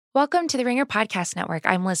Welcome to the Ringer Podcast Network.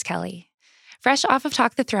 I'm Liz Kelly. Fresh off of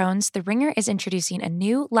Talk the Thrones, The Ringer is introducing a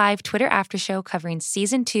new live Twitter after show covering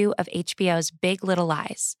Season 2 of HBO's Big Little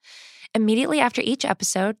Lies. Immediately after each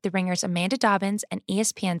episode, The Ringer's Amanda Dobbins and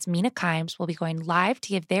ESPN's Mina Kimes will be going live to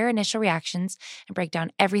give their initial reactions and break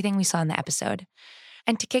down everything we saw in the episode.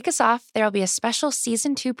 And to kick us off, there will be a special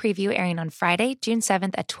Season 2 preview airing on Friday, June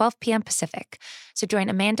 7th at 12 p.m. Pacific. So join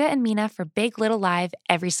Amanda and Mina for Big Little Live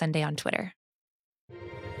every Sunday on Twitter.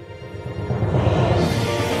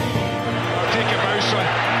 Take him out, son.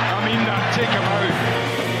 I mean that. Take him out.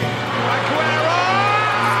 Aguero!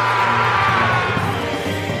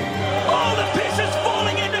 All the pieces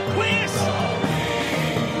falling into place.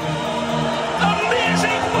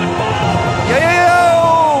 Amazing football.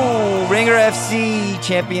 Yo! Ringer FC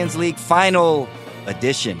Champions League Final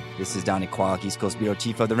Edition. This is Donnie Kwok, East Coast Bureau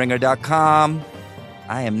Chief of TheRinger.com.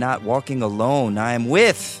 I am not walking alone. I am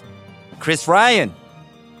with Chris Ryan.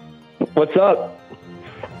 What's up?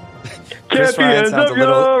 Chris Ryan Champions sounds of a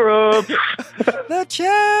little... Europe. The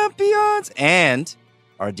champions. And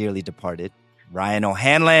our dearly departed Ryan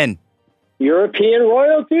O'Hanlon. European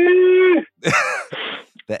royalty.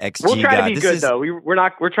 The XG We'll try guy. to be good though.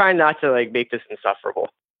 We're trying not to make this insufferable.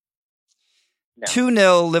 No.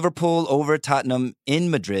 2-0 Liverpool over Tottenham in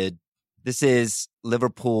Madrid. This is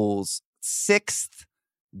Liverpool's 6th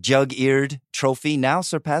jug-eared trophy, now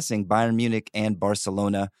surpassing Bayern Munich and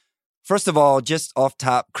Barcelona. First of all, just off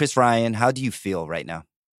top, Chris Ryan, how do you feel right now?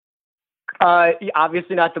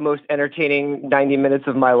 Obviously not the most entertaining 90 minutes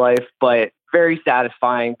of my life, but very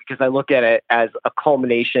satisfying because I look at it as a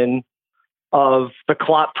culmination of the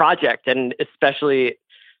Klopp project, and especially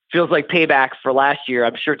feels like payback for last year.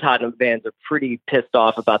 I'm sure Tottenham fans are pretty pissed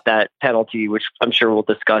off about that penalty, which I'm sure we'll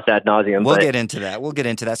discuss ad nauseum. We'll get into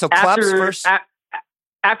that. So Klopp's first...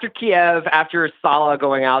 After Kiev, after Salah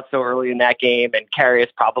going out so early in that game and Karius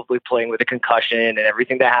probably playing with a concussion and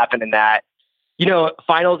everything that happened in that,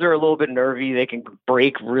 finals are a little bit nervy. They can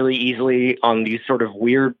break really easily on these sort of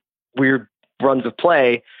weird runs of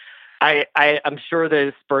play. I'm sure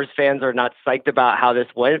the Spurs fans are not psyched about how this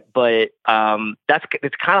went, but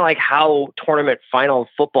it's kind of like how tournament final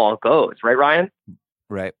football goes, right, Ryan?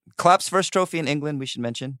 Right. Klopp's first trophy in England, we should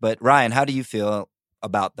mention. But Ryan, how do you feel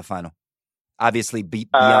about the final? Obviously,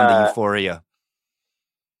 beyond the euphoria.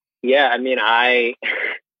 Yeah, I mean,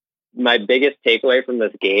 my biggest takeaway from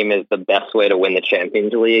this game is the best way to win the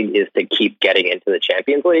Champions League is to keep getting into the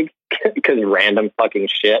Champions League because random fucking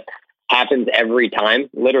shit happens every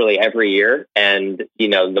time, literally every year. And,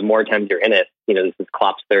 the more times you're in it, this is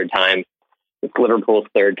Klopp's third time. It's Liverpool's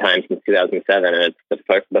third time since 2007, and it's the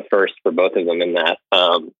first for both of them in that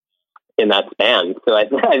span. So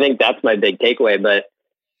I think that's my big takeaway. But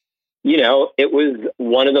it was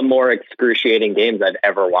one of the more excruciating games I've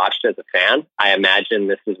ever watched as a fan. I imagine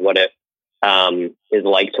this is what it is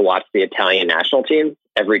like to watch the Italian national team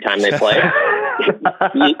every time they play.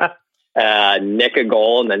 Nick a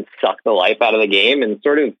goal and then suck the life out of the game and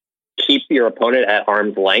sort of keep your opponent at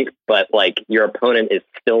arm's length, but your opponent is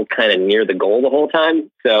still kind of near the goal the whole time.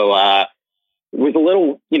 So it was a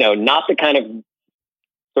little, not the kind of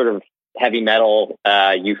sort of heavy metal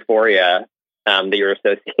euphoria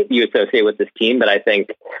that you associate with this team, but I think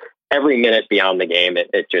every minute beyond the game,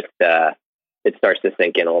 it just it starts to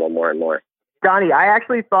sink in a little more and more. Donnie, I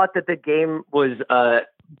actually thought that the game was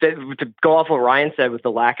to go off what Ryan said with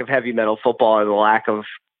the lack of heavy metal football and the lack of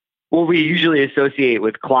what we usually associate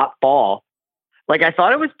with Klopp ball. I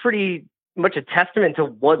thought it was pretty much a testament to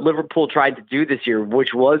what Liverpool tried to do this year,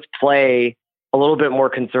 which was play a little bit more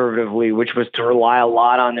conservatively, which was to rely a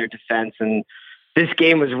lot on their defense. And this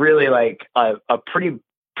game was really a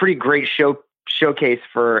pretty great showcase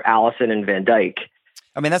for Alisson and Van Dijk.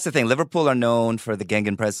 I mean, that's the thing. Liverpool are known for the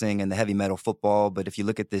gegenpressing and the heavy metal football, but if you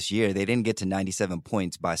look at this year, they didn't get to 97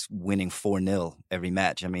 points by winning 4-0 every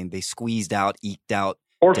match. I mean, they squeezed out, eked out,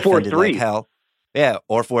 or defended 4-3. like hell. Yeah,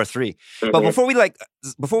 or 4-3. Mm-hmm. But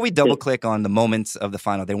before we double click on the moments of the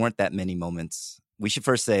final, there weren't that many moments. We should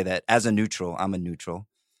first say that as a neutral, I'm a neutral.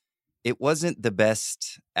 It wasn't the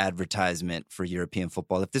best advertisement for European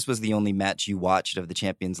football. If this was the only match you watched of the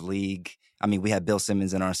Champions League, I mean, we had Bill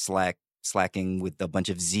Simmons in our slacking with a bunch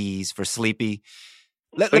of Z's for Sleepy.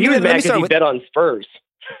 Let me bet on Spurs.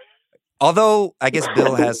 Although I guess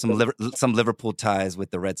Bill has some Liverpool ties with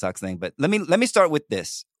the Red Sox thing, but let me start with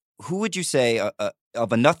this. Who would you say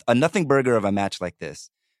of a nothing burger of a match like this?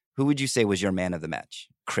 Who would you say was your man of the match,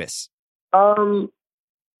 Chris?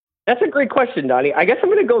 That's a great question, Donnie. I guess I'm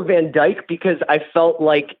going to go Van Dijk because I felt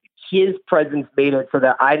like his presence made it so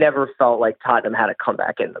that I never felt like Tottenham had a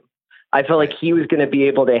comeback in them. I felt like he was going to be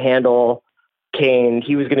able to handle Kane.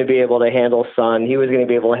 He was going to be able to handle Son. He was going to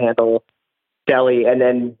be able to handle Dele. And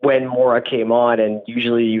then when Mora came on, and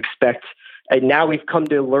usually you expect, and now we've come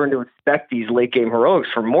to learn to expect these late game heroics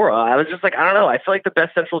from Mora. I was just like, I don't know. I feel like the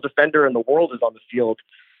best central defender in the world is on the field.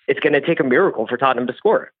 It's going to take a miracle for Tottenham to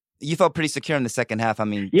score. You felt pretty secure in the second half. I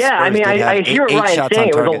mean, yeah, Spurs I mean, I hear Ryan saying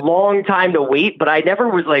it was a long time to wait, but I never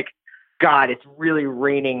was like, God, it's really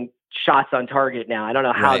raining shots on target now. I don't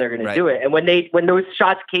know how they're going to do it. And when those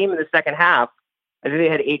shots came in the second half, I think they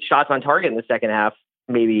had 8 shots on target in the second half,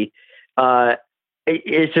 maybe.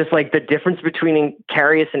 It's just like the difference between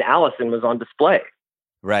Karius and Alisson was on display.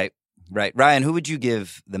 Right. Ryan, who would you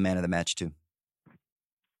give the man of the match to?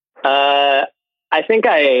 I think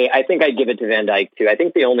I give it to Van Dijk too. I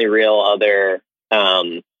think the only real other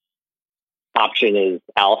option is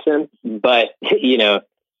Alisson, but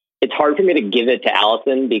it's hard for me to give it to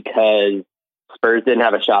Alisson because Spurs didn't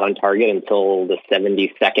have a shot on target until the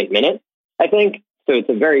 72nd minute, I think. So it's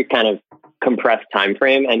a very kind of compressed time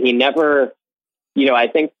frame, and he never, I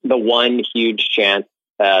think the one huge chance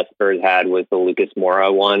Spurs had was the Lucas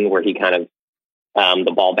Moura one, where he kind of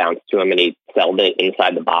the ball bounced to him and he settled it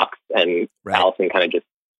inside the box, and Alisson kind of just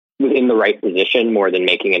was in the right position more than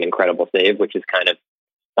making an incredible save, which is kind of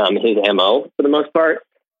his MO for the most part.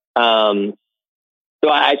 So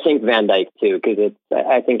I think Van Dijk too, because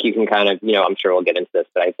I think you can kind of, I'm sure we'll get into this,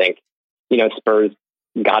 but I think, Spurs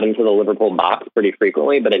got into the Liverpool box pretty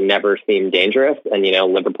frequently, but it never seemed dangerous. And,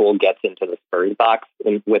 Liverpool gets into the Spurs box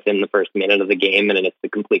within the first minute of the game, and it's a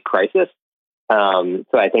complete crisis. So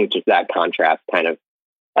I think just that contrast kind of,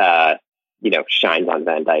 shines on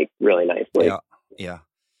Van Dijk really nicely. Yeah.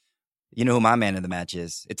 You know who my man of the match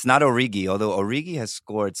is? It's not Origi, although Origi has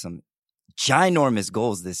scored some ginormous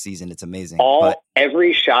goals this season. It's amazing.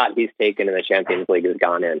 Every shot he's taken in the Champions League has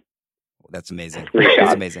gone in. That's amazing.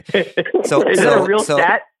 That's amazing. So is that a real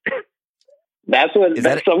stat? That's what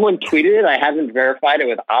someone tweeted it. I haven't verified it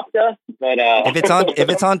with Opta, but if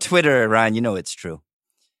it's on Twitter, Ryan, it's true.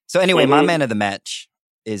 So anyway, my man of the match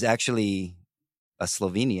is actually a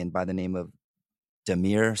Slovenian by the name of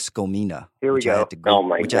Damir Skomina. Here we go. I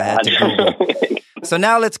had to Google. So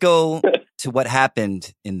now let's go to what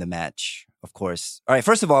happened in the match, of course. All right,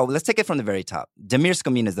 first of all, let's take it from the very top. Damir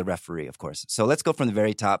Skomina is the referee, of course. So let's go from the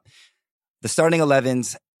very top. The starting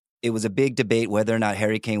 11s, it was a big debate whether or not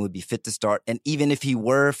Harry Kane would be fit to start. And even if he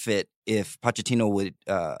were fit, if Pochettino would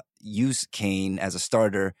use Kane as a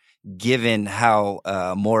starter, given how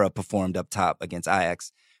Mora performed up top against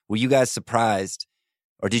Ajax. Were you guys surprised,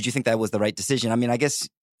 or did you think that was the right decision? I mean, I guess,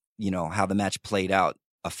 how the match played out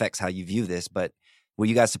affects how you view this, but were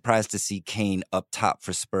you guys surprised to see Kane up top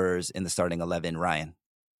for Spurs in the starting 11, Ryan?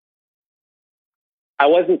 I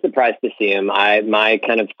wasn't surprised to see him. My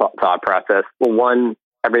kind of thought process, well, one,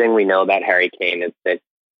 everything we know about Harry Kane is that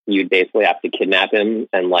you'd basically have to kidnap him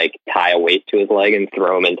and tie a weight to his leg and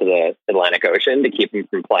throw him into the Atlantic Ocean to keep him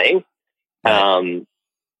from playing. Right.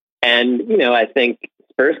 I think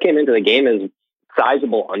Spurs came into the game as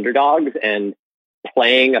sizable underdogs, and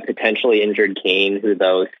playing a potentially injured Kane, who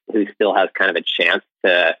still has kind of a chance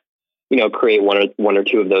to, create one or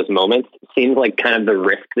two of those moments, seems like kind of the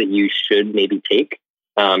risk that you should maybe take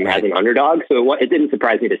as an underdog. So it didn't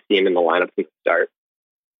surprise me to see him in the lineup from the start.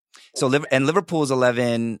 So, and Liverpool's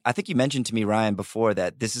 11, I think you mentioned to me, Ryan, before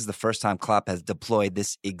that this is the first time Klopp has deployed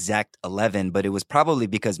this exact 11, but it was probably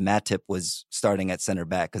because Matip was starting at center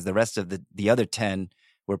back, because the rest of the other 10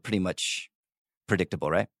 were pretty much predictable,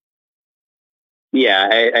 right?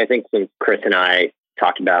 Yeah, I think when Chris and I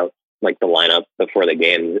talked about the lineup before the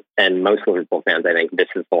game, and most Liverpool fans, I think this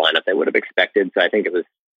is the lineup they would have expected. So I think it was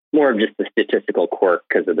more of just a statistical quirk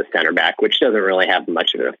because of the center back, which doesn't really have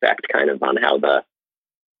much of an effect kind of on how the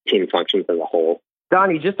team functions as a whole.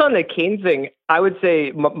 Donnie, just on the Kane thing, I would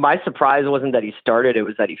say my surprise wasn't that he started; it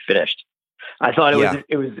was that he finished. I thought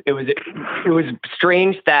it was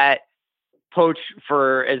strange that Poch,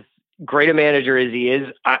 for as great a manager as he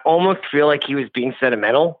is, I almost feel like he was being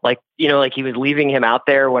sentimental, like he was leaving him out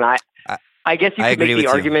there. When I guess you could make the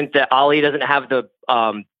argument that Ali doesn't have the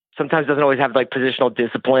sometimes doesn't always have positional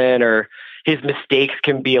discipline, or his mistakes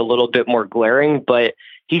can be a little bit more glaring, but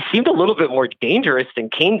he seemed a little bit more dangerous than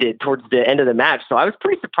Kane did towards the end of the match. So I was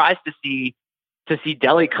pretty surprised to see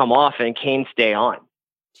Dele come off and Kane stay on.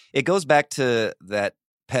 It goes back to that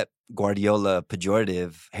Pep Guardiola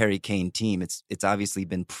pejorative Harry Kane team. It's obviously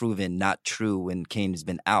been proven not true when Kane has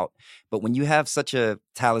been out. But when you have such a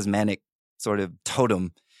talismanic sort of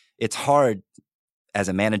totem, it's hard as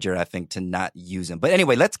a manager, I think, to not use him. But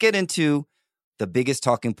anyway, let's get into the biggest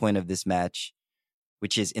talking point of this match,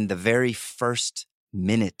 which is in the very first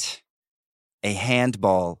minute, a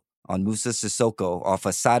handball on Musa Sissoko off a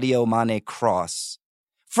Sadio Mane cross.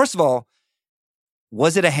 First of all,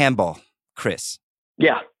 was it a handball, Chris?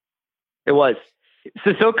 Yeah, it was.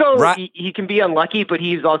 Sissoko, he can be unlucky, but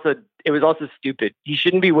it was also stupid. He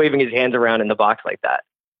shouldn't be waving his hands around in the box like that.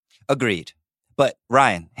 Agreed. But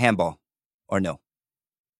Ryan, handball or no?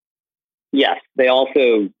 Yes, they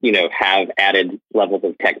also, have added levels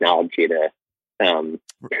of technology to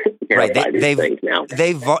verify these things now.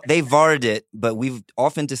 They VAR'd it, but we've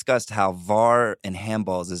often discussed how VAR and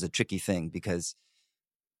handballs is a tricky thing because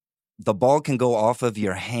the ball can go off of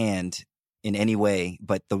your hand in any way,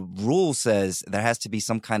 but the rule says there has to be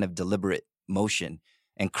some kind of deliberate motion.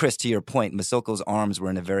 And Chris, to your point, Massoko's arms were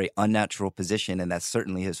in a very unnatural position, and that's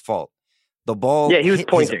certainly his fault. The ball, he was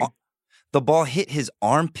pointing. The ball hit his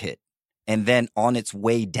armpit, and then on its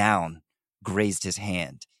way down, grazed his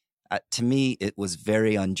hand. To me, it was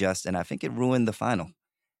very unjust, and I think it ruined the final.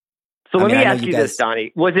 So let me ask you this,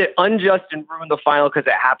 Donnie. Was it unjust and ruined the final because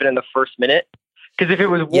it happened in the first minute? Because if it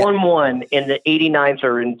was 1-1 in the 89th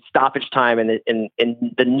or in stoppage time in the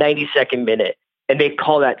 92nd minute, and they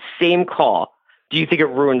call that same call, do you think it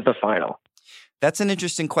ruins the final? That's an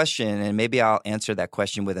interesting question, and maybe I'll answer that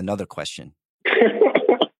question with another question.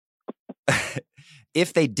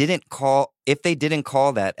 If they didn't call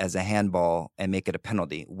that as a handball and make it a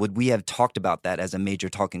penalty, would we have talked about that as a major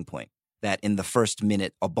talking point? That in the first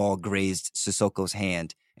minute, a ball grazed Sissoko's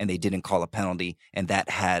hand and they didn't call a penalty, and that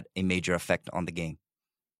had a major effect on the game?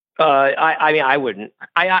 I wouldn't.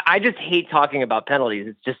 I just hate talking about penalties.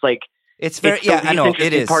 It's just like it's very I know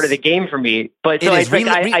it is part of the game for me. But so I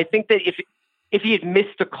think that if he had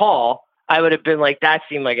missed the call, I would have been like, that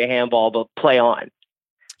seemed like a handball, but play on.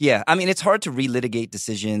 Yeah, I mean, it's hard to relitigate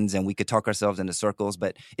decisions, and we could talk ourselves into circles,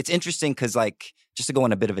 but it's interesting because, just to go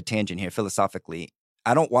on a bit of a tangent here, philosophically,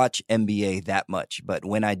 I don't watch NBA that much, but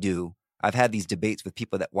when I do, I've had these debates with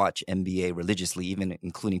people that watch NBA religiously, even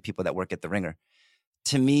including people that work at The Ringer.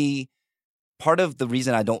 To me, part of the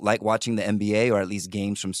reason I don't like watching the NBA, or at least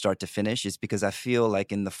games from start to finish, is because I feel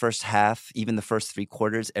like in the first half, even the first 3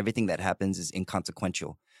 quarters, everything that happens is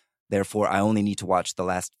inconsequential. Therefore, I only need to watch the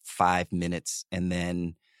last 5 minutes, and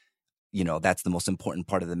then that's the most important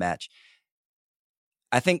part of the match.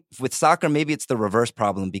 I think with soccer, maybe it's the reverse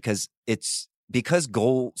problem because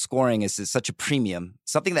goal scoring is such a premium.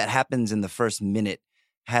 Something that happens in the first minute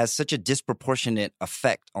has such a disproportionate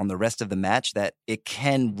effect on the rest of the match that it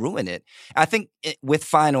can ruin it. I think with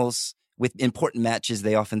finals, with important matches,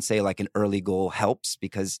 they often say an early goal helps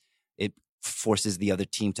because it forces the other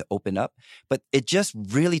team to open up. But it just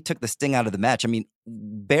really took the sting out of the match. I mean,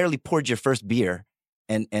 barely poured your first beer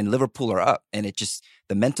and Liverpool are up, and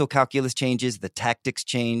the mental calculus changes, the tactics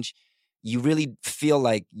change. You really feel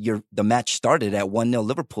like the match started at 1-0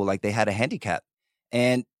 Liverpool, like they had a handicap.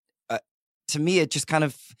 And to me, it just took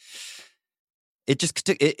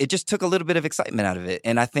a little bit of excitement out of it.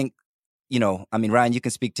 And I think, Ryan, you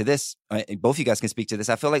can speak to this. Both of you guys can speak to this.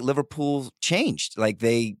 I feel like Liverpool changed. Like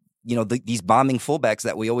these bombing fullbacks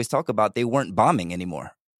that we always talk about, they weren't bombing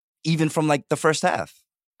anymore, even from the first half.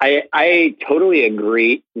 I totally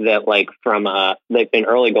agree that from an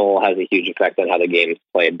early goal has a huge effect on how the game is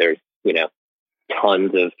played. There's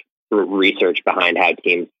tons of research behind how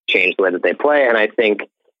teams change the way that they play, and I think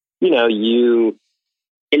you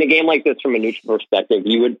in a game like this from a neutral perspective,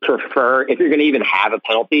 you would prefer, if you're going to even have a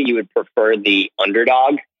penalty, you would prefer the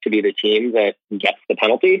underdog to be the team that gets the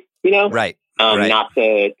penalty. Right. Not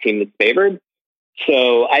the team that's favored.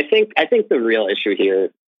 So I think the real issue here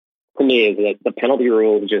for me is that the penalty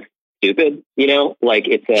rule is just stupid.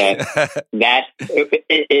 It's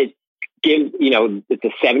it gives, it's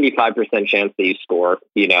a 75% chance that you score,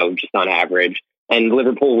 just on average. And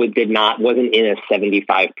Liverpool wasn't in a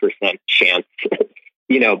 75% chance,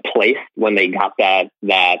 place when they got that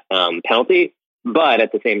penalty. But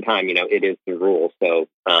at the same time, it is the rule. So,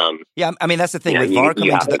 yeah, I mean, that's the thing with VAR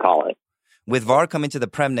coming to call it. With VAR coming to the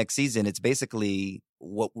Prem next season, it's basically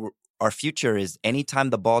our future is anytime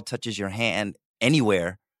the ball touches your hand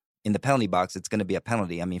anywhere in the penalty box, it's going to be a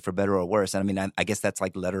penalty. I mean, for better or worse. And I mean, I guess that's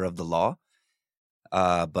letter of the law.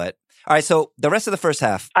 But all right, so the rest of the first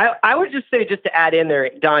half. I would just say, just to add in there,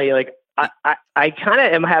 Donnie, I kind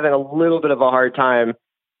of am having a little bit of a hard time,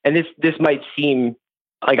 and this might seem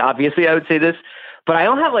obviously I would say this, but I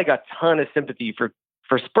don't have a ton of sympathy for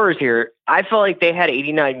Spurs here. I felt like they had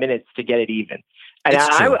 89 minutes to get it even. And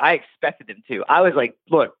I expected them to. I was like,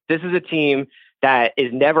 look, this is a team that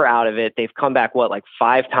is never out of it. They've come back,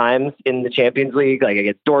 5 times in the Champions League,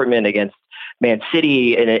 against Dortmund, against Man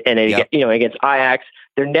City, and against Ajax.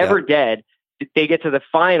 They're never dead. They get to the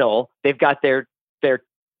final. They've got their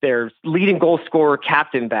leading goal scorer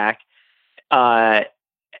captain back.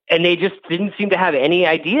 And they just didn't seem to have any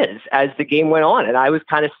ideas as the game went on. And I was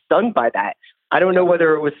kind of stunned by that. I don't know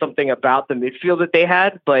whether it was something about the midfield that they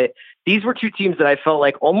had, but these were two teams that I felt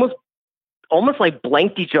like almost like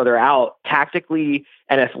blanked each other out tactically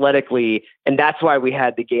and athletically. And that's why we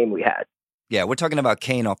had the game we had. Yeah, we're talking about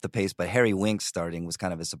Kane off the pace, but Harry Winks starting was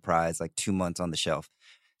kind of a surprise, like 2 months on the shelf.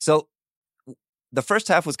 So the first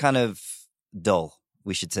half was kind of dull,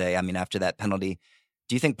 we should say. I mean, after that penalty,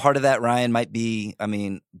 do you think part of that, Ryan, might be, I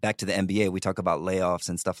mean, back to the NBA, we talk about layoffs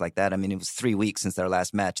and stuff like that. I mean, it was 3 weeks since their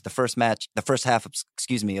last match. The first half,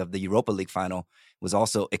 of the Europa League final was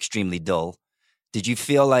also extremely dull. Did you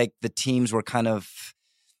feel like the teams were kind of,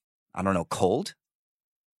 I don't know, cold?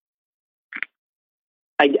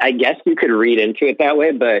 I guess you could read into it that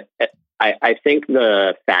way, but I think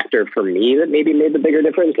the factor for me that maybe made the bigger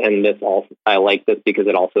difference, and this also, I like this because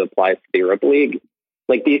it also applies to the Europa League.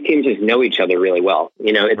 Like, these teams just know each other really well.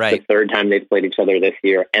 You know, it's the third time they've played each other this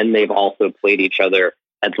year, and they've also played each other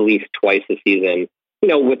at least twice a season, you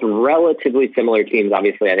know, with relatively similar teams.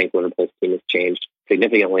 Obviously, I think Liverpool's team has changed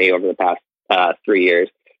significantly over the past 3 years.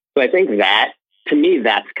 So I think that, to me,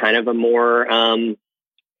 that's kind of a more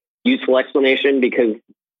useful explanation, because,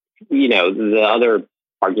 you know, the other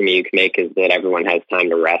argument you can make is that everyone has time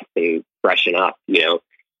to rest and freshen up, you know,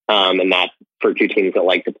 and that for two teams that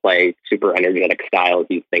like to play super energetic styles,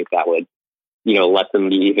 you think that would, you know, let them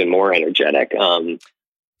be even more energetic.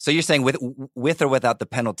 So you're saying with or without the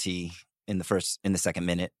penalty in the second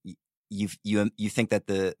minute, you think that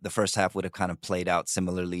the first half would have kind of played out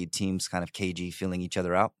similarly, teams kind of cagey, feeling each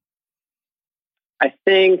other out? I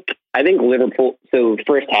think Liverpool, so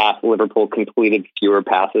first half, Liverpool completed fewer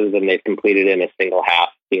passes than they've completed in a single half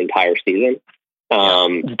the entire season.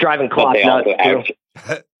 Driving clock nuts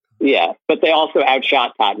too. Yeah, but they also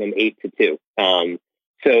outshot Tottenham 8-2.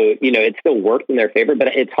 So, you know, it still worked in their favor, but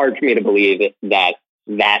it's hard for me to believe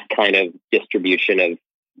that kind of distribution of,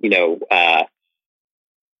 you know,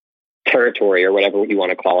 territory or whatever you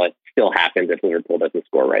want to call it still happens if Liverpool doesn't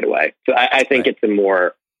score right away. So I think it's a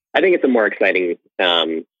more exciting,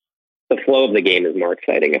 the flow of the game is more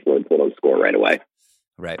exciting if Liverpool don't score right away.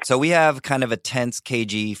 Right. So we have kind of a tense,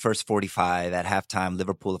 cagey first 45 at halftime.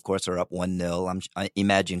 Liverpool, of course, are up 1-0. I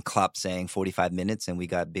imagine Klopp saying 45 minutes and we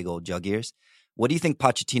got big old jug ears. What do you think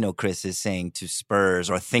Pochettino, Chris, is saying to Spurs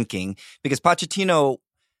or thinking? Because Pochettino,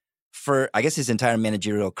 for I guess his entire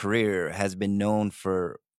managerial career, has been known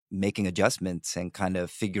for making adjustments and kind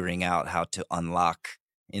of figuring out how to unlock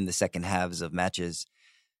in the second halves of matches.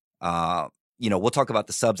 You know, we'll talk about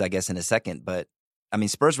the subs, I guess, in a second, but I mean,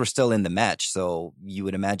 Spurs were still in the match, so you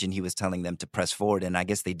would imagine he was telling them to press forward, and I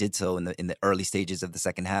guess they did so in the early stages of the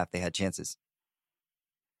second half. They had chances.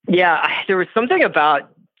 Yeah, there was something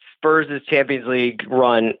about Spurs' Champions League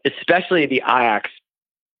run, especially the Ajax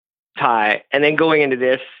tie, and then going into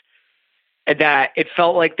this, that it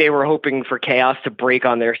felt like they were hoping for chaos to break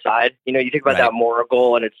on their side. You know, you think about that Mora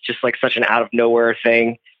goal, and it's just like such an out of nowhere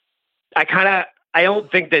thing. I don't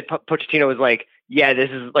think that Pochettino was like, yeah, this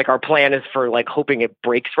is like our plan is for like hoping it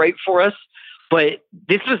breaks right for us. But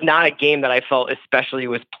this was not a game that I felt especially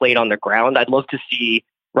was played on the ground. I'd love to see,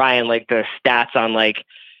 Ryan, like the stats on like,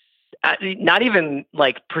 not even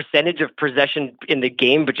like percentage of possession in the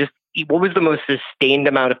game, but just what was the most sustained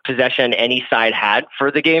amount of possession any side had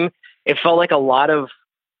for the game. It felt like a lot of,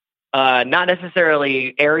 not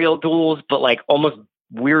necessarily aerial duels, but like almost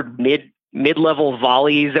weird mid-level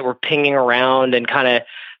volleys that were pinging around, and kind of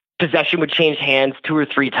possession would change hands 2 or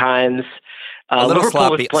 3 times. A little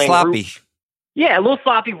sloppy. Yeah, a little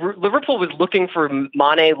sloppy. Liverpool was looking for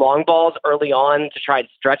Mane long balls early on to try to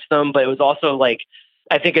stretch them, but it was also like,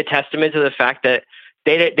 I think, a testament to the fact that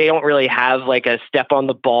they don't really have like a step on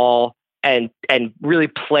the ball and really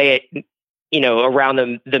play it, you know, around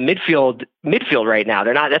the midfield right now.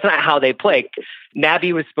 That's not how they play.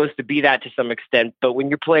 Naby was supposed to be that to some extent, but when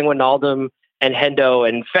you're playing Wijnaldum and Hendo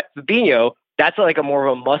and Fabinho, that's like a more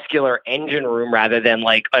of a muscular engine room rather than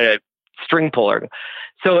like a string puller.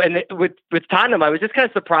 So, and with Tottenham, I was just kind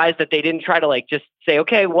of surprised that they didn't try to like just say,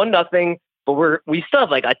 okay, 1-0, but we still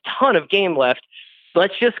have like a ton of game left.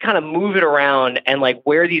 Let's just kind of move it around and like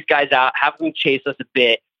wear these guys out, have them chase us a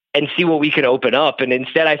bit, and see what we can open up. And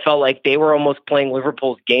instead, I felt like they were almost playing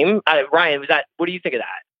Liverpool's game. Ryan, what do you think of that?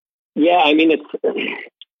 Yeah, I mean,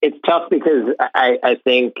 it's tough because I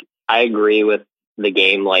think I agree with the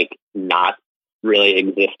game like not really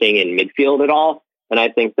existing in midfield at all. And I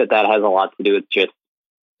think that has a lot to do with just,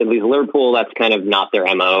 at least Liverpool, that's kind of not their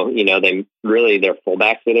MO. You know, their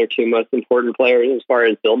fullbacks are their 2 most important players as far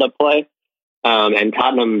as build-up play. And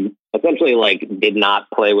Tottenham essentially like did not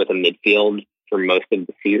play with a midfield for most of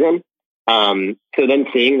the season. So then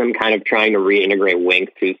seeing them kind of trying to reintegrate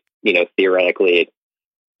Winks, who's, theoretically,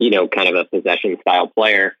 kind of a possession style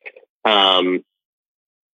player,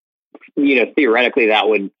 theoretically that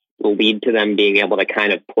would lead to them being able to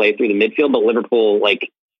kind of play through the midfield. But Liverpool,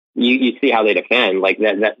 like you see how they defend, like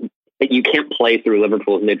that you can't play through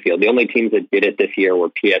Liverpool's midfield. The only teams that did it this year were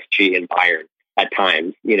PSG and Bayern at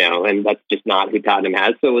times, and that's just not who Tottenham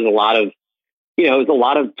has. So it was a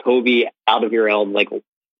lot of Toby Alderweireld, like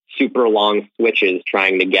super long switches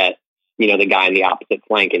trying to get, the guy in the opposite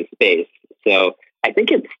flank in space. So I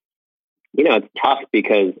think it's tough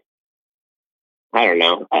because I don't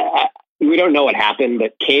know. We don't know what happened,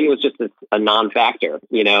 but Kane was just a non-factor,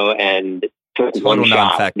 and took Total one shot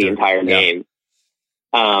non-factor. the entire game.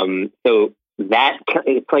 So that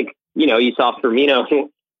it's like, you saw Firmino.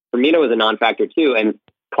 Firmino was a non-factor too, and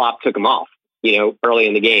Klopp took him off, early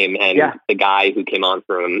in the game, and the guy who came on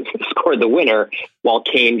for him scored the winner while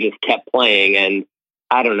Kane just kept playing. And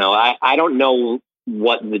I don't know. I don't know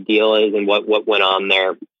what the deal is and what went on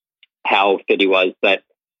there, how fit he was, but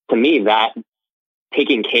to me, that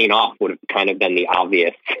taking Kane off would have kind of been the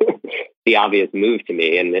obvious move to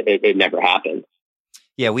me, and it never happened.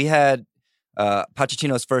 Yeah, we had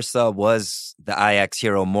Pochettino's first sub was the Ajax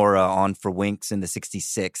hero Mora on for Winks in the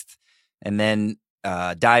 66th, and then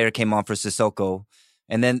Dyer came on for Sissoko,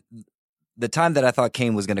 and then the time that I thought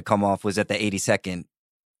Kane was going to come off was at the 82nd.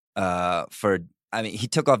 He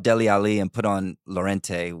took off Dele Alli and put on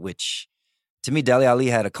Llorente, which to me, Dele Alli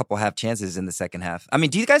had a couple half chances in the second half. I mean,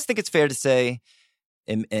 do you guys think it's fair to say?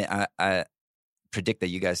 And I predict that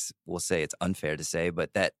you guys will say it's unfair to say,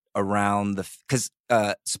 but that around because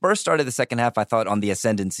Spurs started the second half, I thought, on the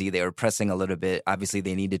ascendancy. They were pressing a little bit. Obviously,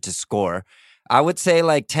 they needed to score. I would say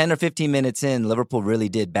like 10 or 15 minutes in, Liverpool really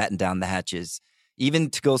did batten down the hatches. Even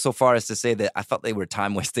to go so far as to say that I felt they were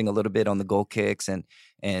time wasting a little bit on the goal kicks, and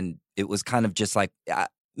it was kind of just like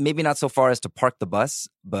maybe not so far as to park the bus,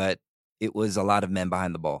 but it was a lot of men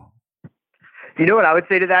behind the ball. You know what I would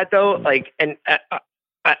say to that though? Like, and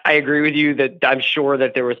I agree with you that I'm sure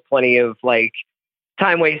that there was plenty of like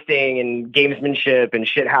time wasting and gamesmanship and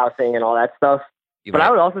shithousing and all that stuff. But Right.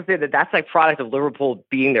 I would also say that that's like product of Liverpool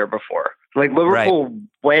being there before. Like Liverpool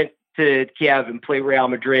went to Kiev and played Real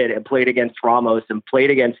Madrid and played against Ramos and played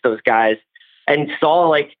against those guys and saw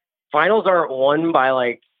like finals aren't won by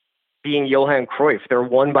like being Johan Cruyff. They're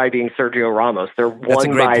won by being Sergio Ramos. They're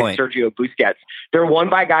won by Sergio Busquets. They're won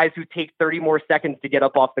by guys who take 30 more seconds to get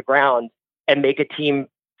up off the ground and make a team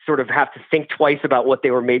sort of have to think twice about what they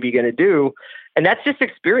were maybe going to do. And that's just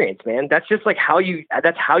experience, man. That's just like how you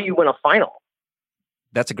win a final.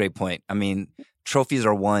 That's a great point. I mean, trophies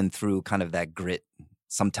are won through kind of that grit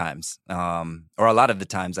sometimes, or a lot of the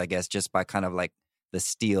times, I guess, just by kind of like the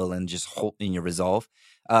steel and just holding your resolve.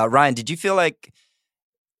 Ryan, did you feel like,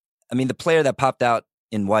 I mean, the player that popped out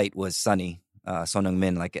in white was Sonny, Son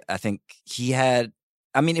Heung-min. Like, I think he had,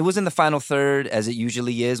 I mean, it was in the final third, as it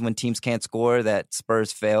usually is when teams can't score, that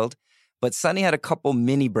Spurs failed. But Sonny had a couple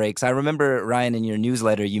mini breaks. I remember, Ryan, in your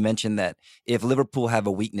newsletter, you mentioned that if Liverpool have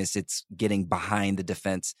a weakness, it's getting behind the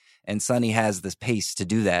defense. And Sonny has this pace to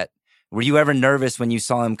do that. Were you ever nervous when you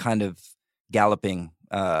saw him kind of galloping?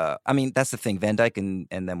 I mean, that's the thing. Van Dijk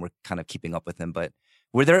and them were kind of keeping up with him. But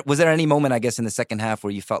was there any moment, I guess, in the second half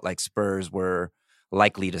where you felt like Spurs were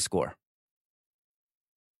likely to score?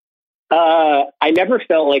 I never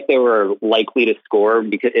felt like they were likely to score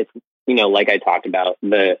because it's, like I talked about,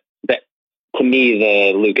 to me,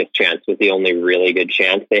 the Lucas chance was the only really good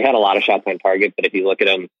chance. They had a lot of shots on target, but if you look at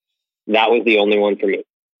them, that was the only one from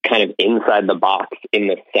kind of inside the box in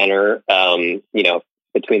the center,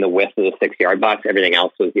 between the width of the 6-yard box. Everything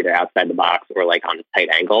else was either outside the box or like on a tight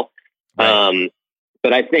angle. Right.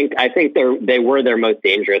 But I think they were their most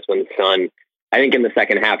dangerous when Son, I think in the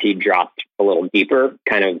second half, he dropped a little deeper,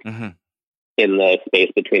 kind of in the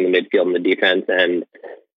space between the midfield and the defense, and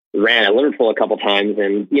ran at Liverpool a couple times.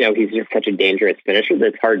 And, he's just such a dangerous finisher that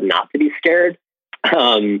it's hard not to be scared.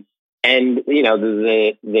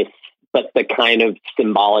 But the kind of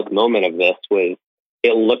symbolic moment of this was,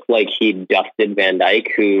 it looked like he dusted Van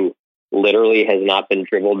Dijk, who literally has not been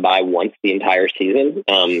dribbled by once the entire season,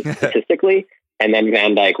 statistically. And then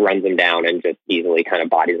Van Dijk runs him down and just easily kind of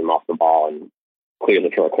bodies him off the ball and clears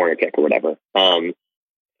it for a corner kick or whatever. So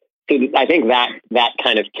I think that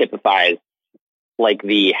kind of typifies like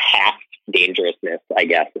the half dangerousness, I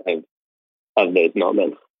guess, of those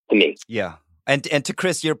moments to me. Yeah. And to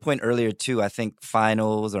Chris, your point earlier too, I think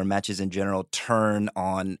finals or matches in general turn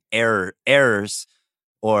on errors,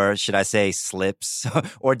 or should I say slips,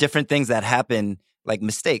 or different things that happen, like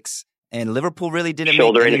mistakes. And Liverpool really didn't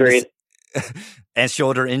shoulder injuries. and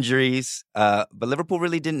shoulder injuries. But Liverpool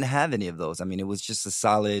really didn't have any of those. I mean, it was just a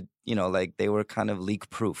solid, like they were kind of leak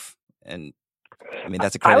proof. And I mean,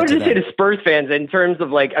 that's a credit I would to just them. say to Spurs fans, in terms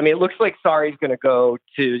of it looks like Sarri's going to go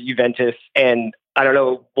to Juventus, and I don't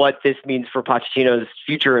know what this means for Pochettino's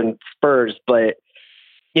future in Spurs, but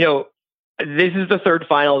this is the third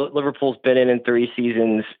final that Liverpool's been in 3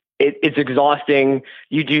 seasons. It's exhausting.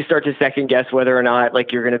 You do start to second guess whether or not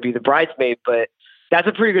you're going to be the bridesmaid, but that's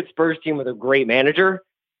a pretty good Spurs team with a great manager.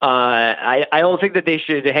 I don't think that they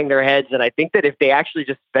should hang their heads, and I think that if they actually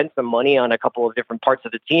just spent some money on a couple of different parts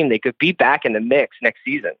of the team, they could be back in the mix next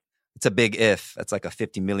season. It's a big if. That's like a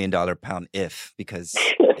 $50 million pound if, because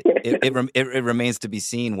it remains to be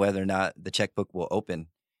seen whether or not the checkbook will open.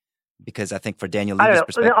 Because I think for Daniel Levy's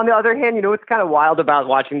perspective, on the other hand, what's kind of wild about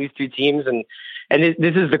watching these two teams, and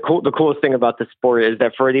this is the coolest thing about the sport, is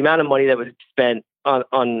that for the amount of money that was spent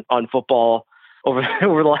on football over the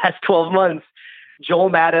last 12 months, Joel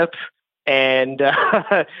Matip and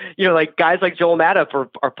guys like Joel Matip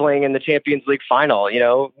are playing in the Champions League final.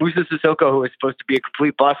 Musa Sissoko, who was supposed to be a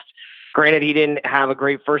complete bust. Granted, he didn't have a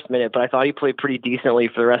great first minute, but I thought he played pretty decently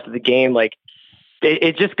for the rest of the game.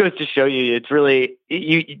 It just goes to show you, it's really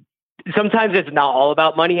sometimes it's not all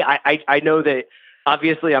about money. I know that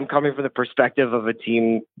obviously I'm coming from the perspective of a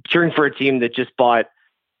team cheering for a team that just bought,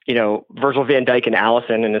 Virgil van Dijk and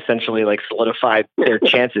Alisson and essentially solidified their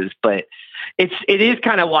chances. But it is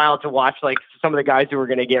kind of wild to watch some of the guys who are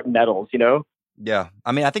going to get medals, Yeah.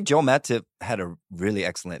 I mean, I think Joel Matip had a really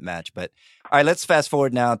excellent match. But all right, let's fast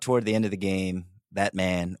forward now toward the end of the game. That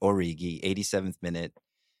man, Origi, 87th minute.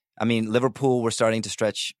 I mean, Liverpool were starting to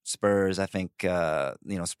stretch Spurs. I think,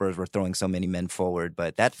 Spurs were throwing so many men forward.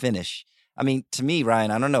 But that finish, I mean, to me,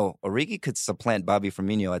 Ryan, I don't know. Origi could supplant Bobby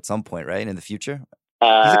Firmino at some point, right, in the future?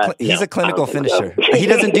 He's a clinical finisher. So. He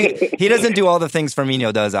doesn't do all the things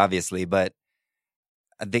Firmino does, obviously, but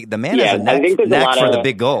the man has a knack for the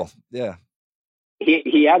big goal. Yeah,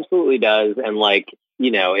 he absolutely does. And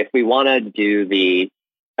if we want to do the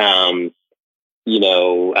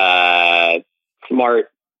smart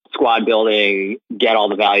squad building, get all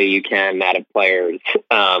the value you can out of players,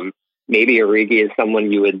 maybe Origi is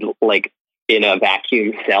someone you would in a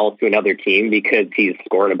vacuum sell to another team because he's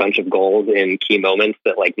scored a bunch of goals in key moments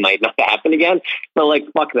that might not happen again. But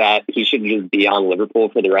fuck that. He should just be on Liverpool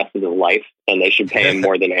for the rest of his life, and they should pay him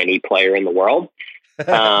more than any player in the world.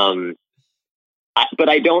 But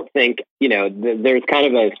I don't think, there's kind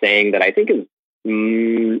of a saying that I think is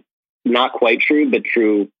not quite true, but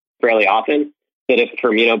true fairly often, that if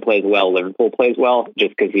Firmino plays well, Liverpool plays well,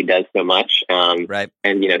 just because he does so much. Right.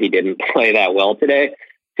 And, he didn't play that well today.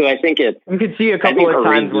 So I think you could see a couple of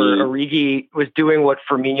times where Origi was doing what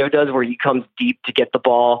Firmino does, where he comes deep to get the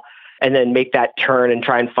ball and then make that turn and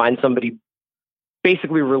try and find somebody,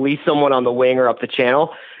 basically release someone on the wing or up the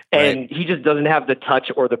channel. And he just doesn't have the touch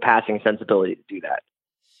or the passing sensibility to do that.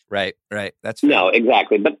 Right. That's fair. No,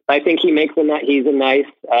 exactly. But I think he's a nice,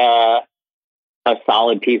 a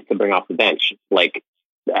solid piece to bring off the bench,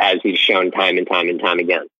 as he's shown time and time and time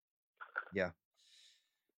again. Yeah.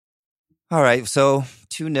 All right, so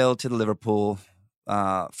 2-0 to the Liverpool.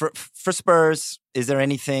 For Spurs, is there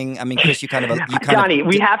anything? I mean, Chris, Johnny,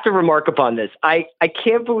 we have to remark upon this. I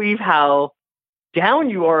can't believe how down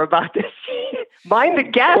you are about this. Mind the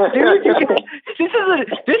gap, dude.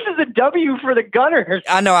 This is a W for the Gunners.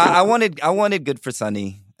 I know. I wanted good for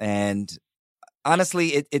Sonny, and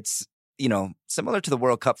honestly, it's similar to the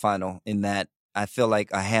World Cup final in that I feel like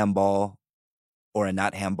a handball or a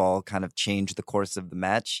not handball kind of changed the course of the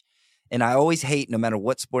match. And I always hate, no matter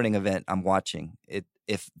what sporting event I'm watching,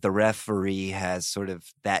 if the referee has sort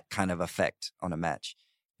of that kind of effect on a match,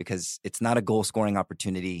 because it's not a goal scoring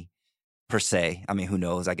opportunity per se. I mean, who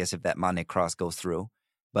knows? I guess if that Mane cross goes through,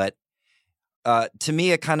 but to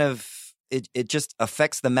me, it just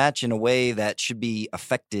affects the match in a way that should be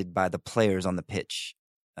affected by the players on the pitch,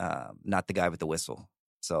 not the guy with the whistle.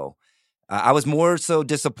 So I was more so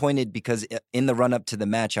disappointed because in the run up to the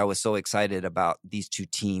match, I was so excited about these two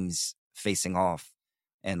teams facing off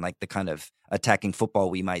and the kind of attacking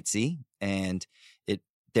football we might see. And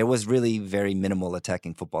there was really very minimal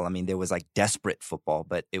attacking football. I mean, there was desperate football,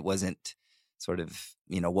 but it wasn't sort of,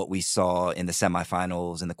 what we saw in the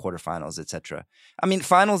semifinals and the quarterfinals, etc. I mean,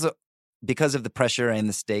 finals, because of the pressure and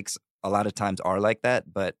the stakes, a lot of times are like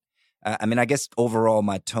that. But I guess overall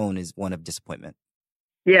my tone is one of disappointment.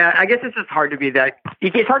 Yeah, I guess it's just hard to be that.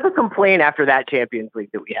 It's hard to complain after that Champions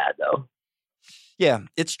League that we had, though. Yeah,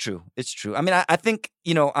 it's true. I mean, I think,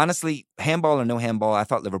 honestly, handball or no handball, I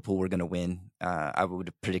thought Liverpool were going to win. I would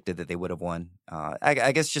have predicted that they would have won.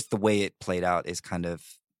 I guess just the way it played out is kind of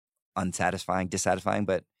dissatisfying.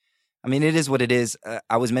 But I mean, it is what it is.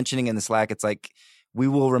 I was mentioning in the Slack, it's like we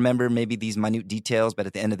will remember maybe these minute details, but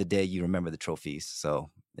at the end of the day, you remember the trophies. So,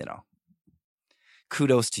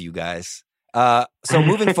 kudos to you guys. So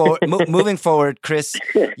moving forward, Chris,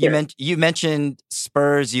 you mentioned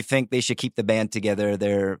Spurs. You think they should keep the band together.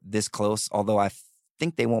 They're this close, although I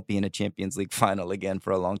think they won't be in a Champions League final again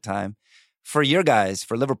for a long time. For your guys,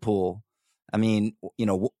 for Liverpool, I mean,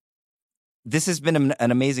 this has been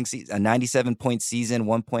an amazing season, a 97-point season,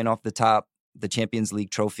 1 point off the top, the Champions League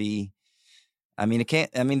trophy. I mean,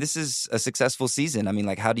 this is a successful season. I mean,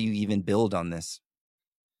 like, how do you even build on this?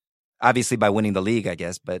 Obviously by winning the league, I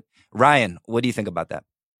guess. But Ryan, what do you think about that?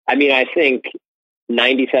 I mean, I think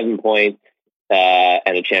 97 points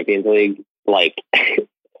and a Champions League, like,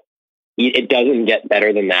 it doesn't get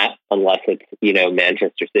better than that unless it's,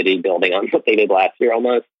 Manchester City building on what they did last year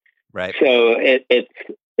almost. Right. So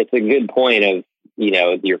it's a good point of,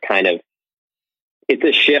 you're kind of, it's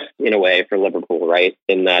a shift in a way for Liverpool, right?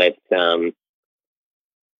 In that it's,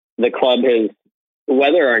 the club has,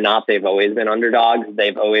 whether or not they've always been underdogs,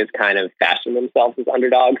 they've always kind of fashioned themselves as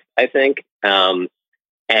underdogs, I think. And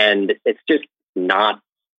it's just not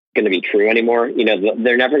going to be true anymore.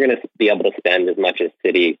 They're never going to be able to spend as much as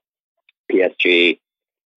City, PSG,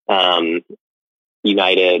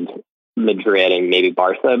 United, Madrid, and maybe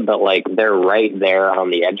Barca, but like they're right there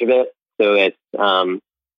on the edge of it. So it's going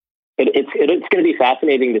to be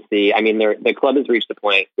fascinating to see. I mean, the club has reached a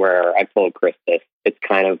point where I've told Chris this. It's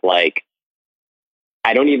kind of like,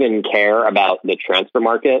 I don't even care about the transfer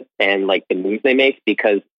market and like the moves they make,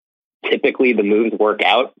 because typically the moves work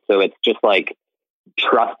out. So it's just like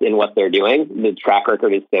trust in what they're doing. The track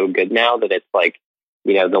record is so good now that it's like,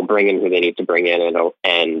 they'll bring in who they need to bring in,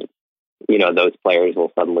 and those players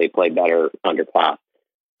will suddenly play better under Klopp.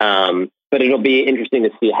 But it'll be interesting to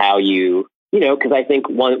see how because I think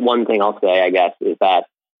one thing I'll say, I guess, is that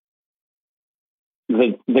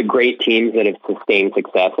the great teams that have sustained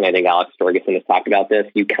success, and I think Alex Ferguson has talked about this,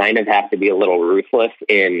 you kind of have to be a little ruthless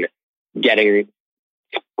in getting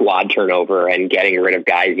squad turnover and getting rid of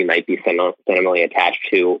guys you might be sentimentally attached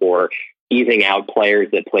to, or easing out players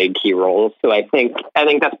that played key roles. So I think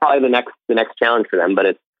that's probably the next challenge for them. But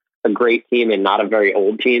it's a great team and not a very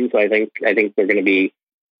old team. So I think they're going to be,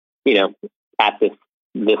 at this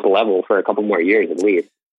level for a couple more years at least.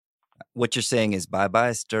 What you're saying is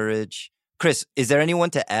bye-bye Sturridge. Chris, is there anyone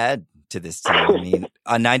to add to this team? I mean,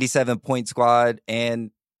 a 97-point squad and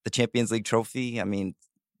the Champions League trophy. I mean,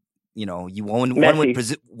 one would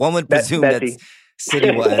presume that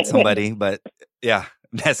City will add somebody, but yeah.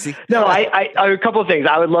 Messi. No, I a couple of things.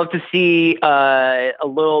 I would love to see a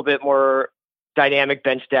little bit more dynamic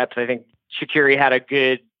bench depth. I think Shaqiri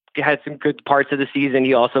had some good parts of the season.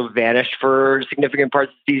 He also vanished for significant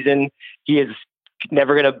parts of the season. He is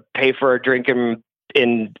never going to pay for a drink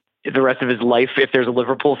in the rest of his life if there's a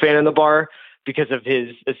Liverpool fan in the bar, because of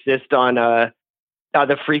his assist on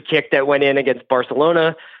the free kick that went in against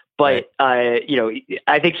Barcelona. But right.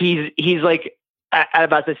 I think he's like at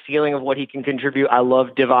about the ceiling of what he can contribute. I love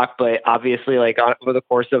Divock, but obviously, like over the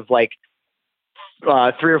course of like 3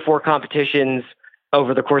 or 4 competitions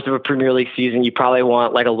over the course of a Premier League season, you probably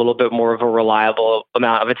want like a little bit more of a reliable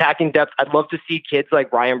amount of attacking depth. I'd love to see kids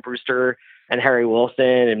like Ryan Brewster and Harry Wilson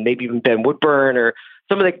and maybe even Ben Woodburn, or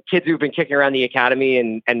some of the kids who've been kicking around the academy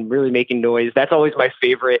and really making noise. That's always my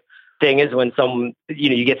favorite thing, is when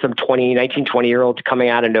you get some 19, 20-year-olds coming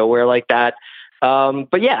out of nowhere like that.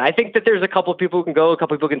 But yeah, I think that there's a couple of people who can go, a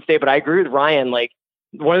couple of people can stay, but I agree with Ryan. Like,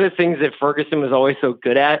 one of the things that Ferguson was always so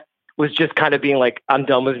good at was just kind of being like, I'm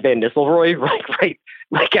done with Van Nistelrooy, right?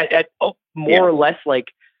 Like at more or less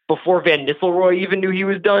like before Van Nistelrooy even knew he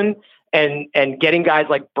was done, and getting guys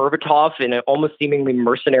like Berbatov in an almost seemingly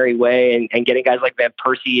mercenary way, and getting guys like Van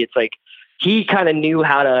Persie. It's like he kind of knew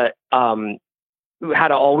how to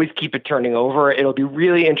always keep it turning over. It'll be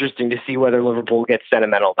really interesting to see whether Liverpool gets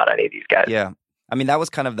sentimental about any of these guys. Yeah. I mean, that was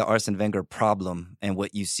kind of the Arsene Wenger problem, and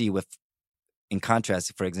what you see in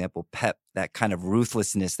contrast, for example, Pep, that kind of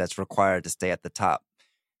ruthlessness that's required to stay at the top,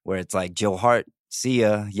 where it's like Joe Hart, see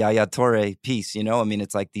ya, Yaya Toure, peace, I mean,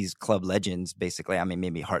 it's like these club legends, basically. I mean,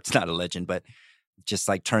 maybe Hart's not a legend, but just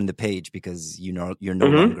like turn the page because you're no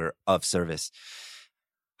longer of service.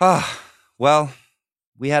 Well,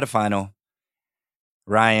 we had a final.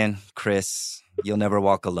 Ryan, Chris, you'll never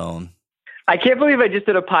walk alone. I can't believe I just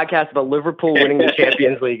did a podcast about Liverpool winning the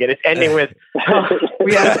Champions League, and it's ending with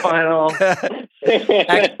we had a final.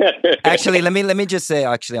 Actually, let me just say,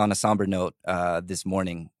 on a somber note, this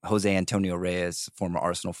morning, Jose Antonio Reyes, former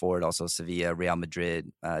Arsenal forward, also Sevilla, Real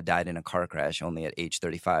Madrid, died in a car crash only at age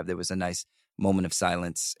 35. There was a nice moment of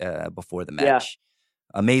silence before the match.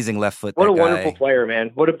 Amazing left foot. What that a guy. wonderful player,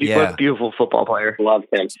 man. What a beautiful football player. Love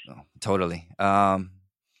him. Totally. All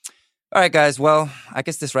right, guys. Well, I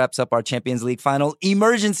guess this wraps up our Champions League final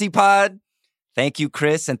emergency pod. Thank you,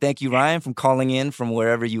 Chris, and thank you, Ryan, from calling in from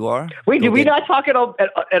wherever you are. Wait, did we not talk at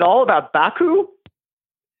all about Baku?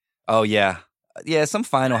 Oh, yeah. Yeah, some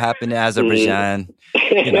final happened in Azerbaijan.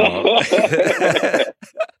 You know,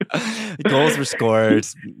 goals were scored.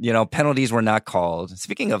 You know, penalties were not called.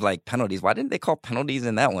 Speaking of like penalties, why didn't they call penalties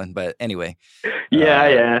in that one? But anyway.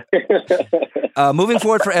 Yeah. Moving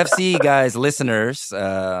forward for FC, guys, listeners,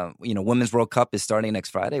 Women's World Cup is starting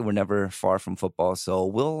next Friday. We're never far from football, so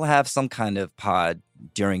we'll have some kind of pod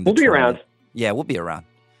during the tournament. We'll be around. Yeah, we'll be around.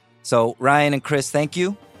 So, Ryan and Chris, thank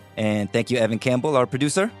you. And thank you, Evan Campbell, our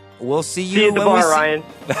producer. We'll see you at the bar, Ryan.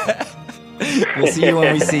 We'll see you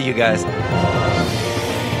when we see you guys.